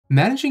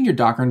Managing your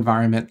Docker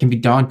environment can be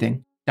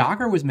daunting.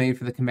 Docker was made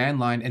for the command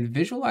line, and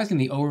visualizing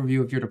the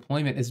overview of your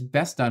deployment is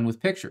best done with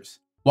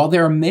pictures. While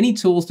there are many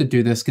tools to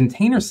do this,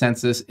 Container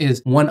Census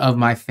is one of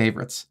my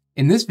favorites.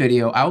 In this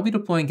video, I will be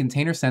deploying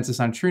Container Census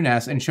on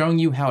TrueNAS and showing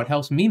you how it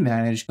helps me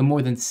manage the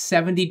more than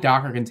 70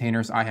 Docker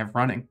containers I have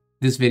running.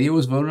 This video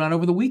was voted on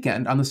over the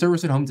weekend on the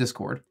Servers at Home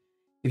Discord.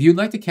 If you'd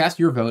like to cast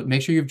your vote,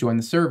 make sure you've joined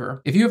the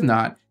server. If you have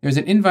not, there's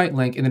an invite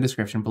link in the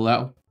description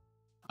below.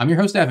 I'm your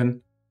host,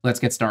 Evan. Let's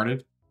get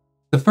started.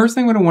 The first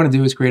thing I'm going to want to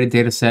do is create a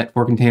data set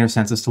for Container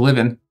Census to live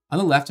in. On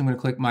the left, I'm going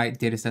to click my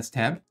Datasets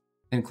tab,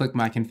 then click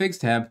my Configs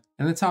tab,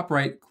 and in the top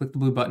right, click the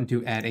blue button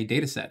to add a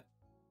dataset.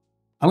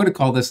 I'm going to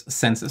call this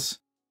Census.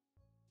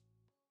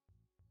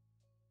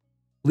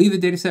 Leave the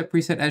dataset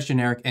preset as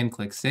generic and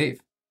click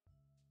Save.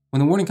 When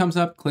the warning comes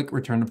up, click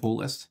Return to Pool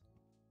List.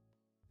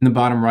 In the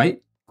bottom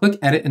right, click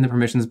Edit in the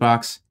permissions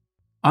box.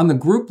 On the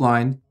group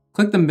line,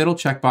 click the middle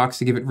checkbox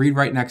to give it read,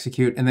 write, and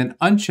execute, and then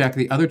uncheck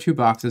the other two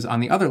boxes on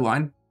the other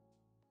line.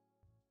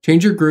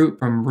 Change your group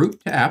from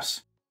root to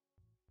apps.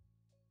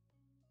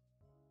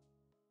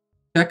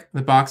 Check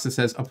the box that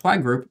says Apply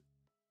Group,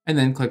 and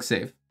then click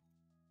Save.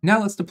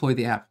 Now let's deploy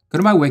the app. Go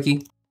to my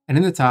wiki, and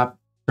in the top,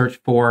 search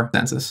for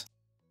Census.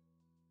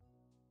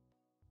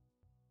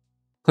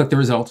 Click the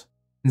result.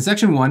 In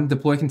section 1,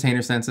 Deploy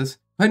Container Census,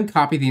 go ahead and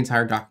copy the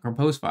entire Docker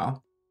Compose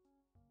file.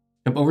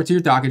 Jump over to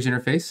your Dockage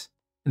interface.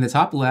 In the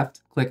top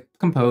left, click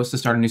Compose to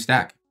start a new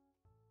stack.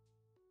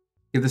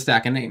 Give the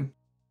stack a name.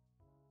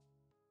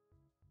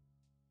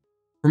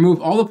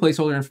 Remove all the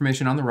placeholder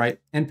information on the right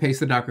and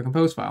paste the Docker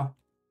Compose file.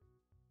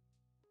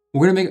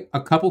 We're going to make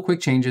a couple quick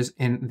changes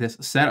in this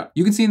setup.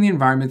 You can see in the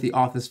environment the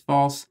auth is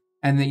false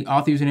and the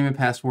auth username and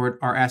password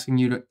are asking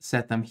you to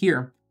set them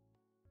here.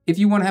 If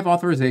you want to have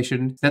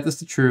authorization, set this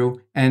to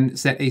true and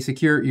set a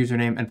secure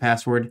username and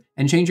password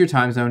and change your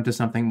time zone to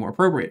something more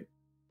appropriate.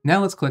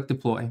 Now let's click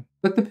Deploy.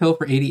 Click the pill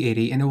for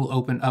 8080 and it will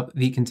open up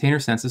the Container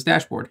Census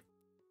dashboard.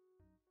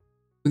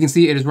 We can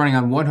see it is running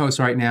on one host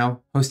right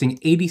now, hosting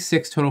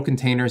 86 total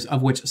containers,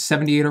 of which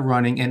 78 are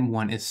running and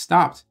 1 is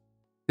stopped.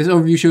 This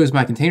overview shows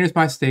my containers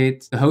by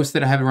state, the host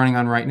that I have it running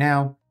on right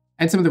now,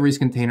 and some of the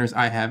recent containers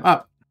I have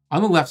up.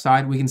 On the left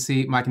side, we can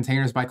see my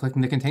containers by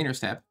clicking the Containers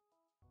tab.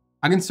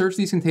 I can search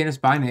these containers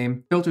by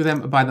name, filter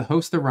them by the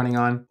host they're running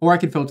on, or I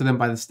can filter them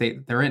by the state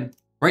that they're in.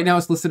 Right now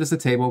it's listed as a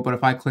table, but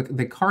if I click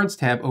the Cards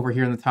tab over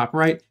here in the top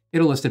right,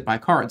 it'll list it by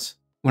cards.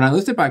 When I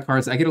list it by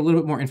cards, I get a little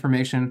bit more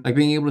information, like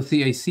being able to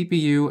see a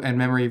CPU and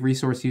memory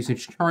resource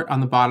usage chart on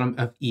the bottom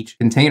of each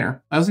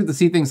container. I also get to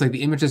see things like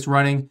the image it's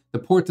running, the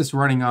port it's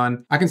running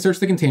on. I can search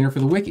the container for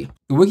the wiki.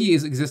 The wiki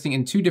is existing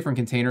in two different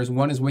containers.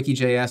 One is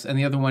wiki.js and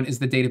the other one is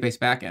the database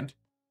backend.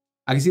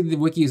 I can see that the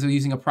wiki is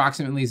using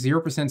approximately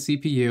 0%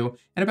 CPU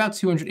and about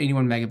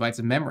 281 megabytes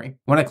of memory.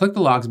 When I click the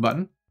logs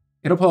button,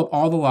 it'll pull up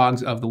all the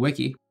logs of the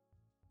wiki.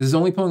 This is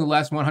only pulling the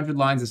last 100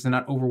 lines. This does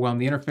not overwhelm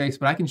the interface,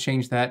 but I can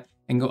change that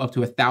and go up to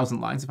 1,000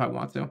 lines if I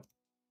want to.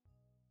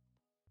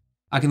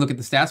 I can look at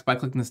the stats by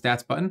clicking the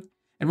stats button.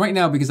 And right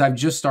now, because I've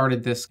just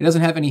started this, it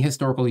doesn't have any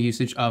historical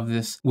usage of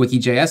this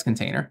wiki.js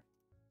container.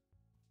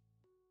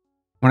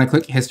 When I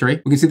click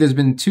history, we can see there's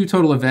been 2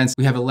 total events.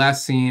 We have a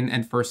last seen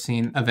and first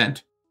seen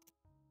event.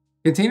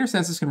 Container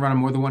Census can run on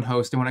more than one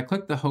host. And when I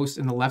click the host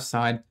in the left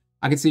side,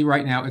 I can see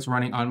right now it's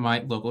running on my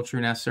local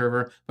TrueNAS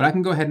server, but I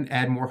can go ahead and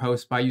add more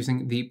hosts by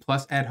using the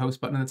plus add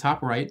host button in the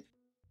top right.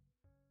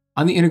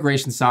 On the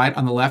integration side,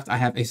 on the left, I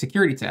have a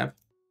security tab.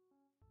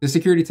 The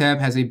security tab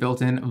has a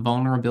built-in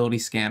vulnerability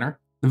scanner.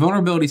 The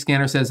vulnerability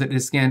scanner says that it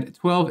has scanned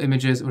 12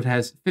 images, which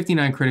has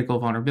 59 critical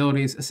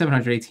vulnerabilities,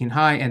 718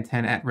 high, and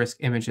 10 at-risk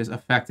images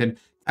affected.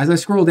 As I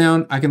scroll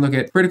down, I can look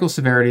at critical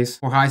severities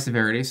or high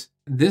severities.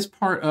 This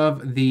part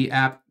of the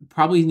app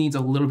probably needs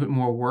a little bit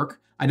more work.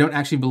 I don't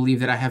actually believe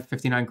that I have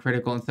 59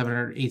 critical and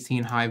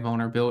 718 high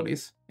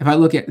vulnerabilities. If I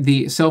look at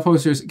the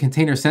self-hoster's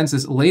Container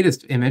Census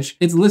latest image,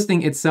 it's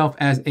listing itself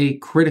as a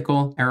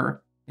critical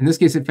error. In this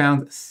case, it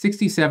found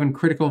 67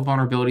 critical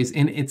vulnerabilities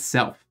in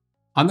itself.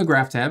 On the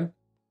Graph tab,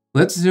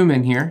 let's zoom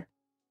in here.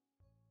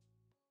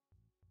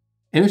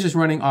 Image is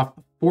running off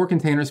 4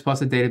 containers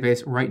plus a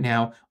database right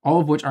now, all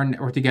of which are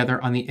networked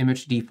together on the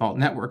image default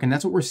network. And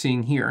that's what we're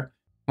seeing here.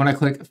 When I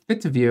click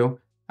Fit to View,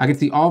 I can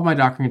see all of my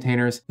Docker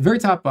containers. The very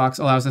top box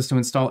allows us to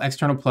install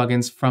external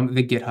plugins from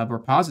the GitHub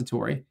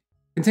repository.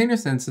 Container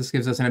Census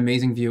gives us an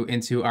amazing view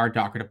into our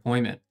Docker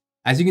deployment.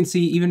 As you can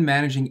see, even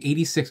managing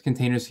 86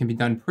 containers can be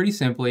done pretty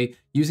simply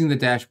using the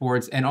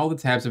dashboards and all the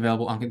tabs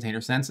available on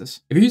Container Census.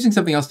 If you're using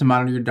something else to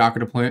monitor your Docker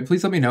deployment,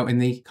 please let me know in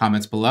the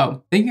comments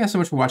below. Thank you guys so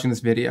much for watching this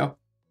video.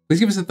 Please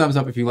give us a thumbs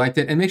up if you liked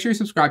it, and make sure you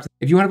subscribe.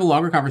 If you want to have a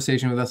longer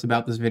conversation with us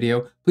about this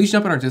video, please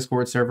jump on our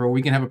Discord server where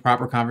we can have a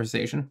proper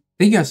conversation.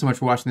 Thank you guys so much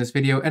for watching this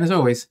video, and as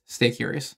always, stay curious.